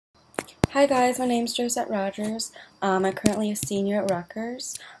Hi guys, my name is Josette Rogers. I'm currently a senior at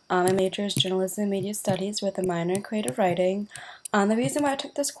Rutgers. My major is Journalism and Media Studies with a minor in Creative Writing. The reason why I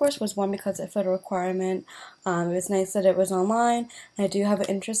took this course was one, because it fit a requirement. It was nice that it was online, and I do have an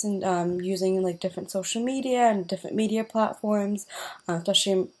interest in using like different social media and different media platforms,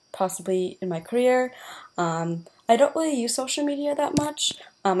 especially possibly in my career. I don't really use social media that much.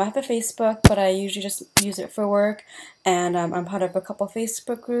 I have a Facebook, but I usually just use it for work, and I'm part of a couple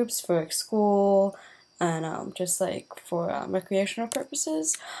Facebook groups for like, school and just like for recreational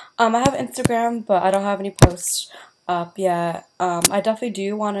purposes. I have Instagram, but I don't have any posts up yet. I definitely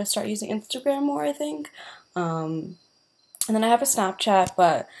do want to start using Instagram more, I think. And then I have a Snapchat,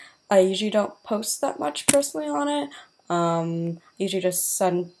 but I usually don't post that much personally on it. I usually just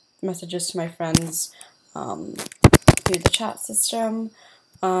send messages to my friends through the chat system.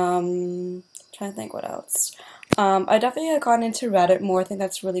 Trying to think what else. I definitely have gone into Reddit more. I think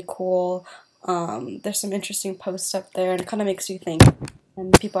that's really cool. There's some interesting posts up there, and it kind of makes you think.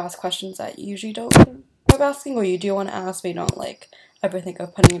 And people ask questions that you usually don't think of asking, or you do want to ask, but you don't like ever think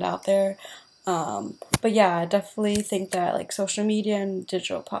of putting it out there. But yeah, I definitely think that like social media and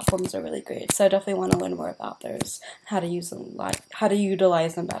digital platforms are really great. So I definitely want to learn more about those, how to use them, like how to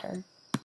utilize them better.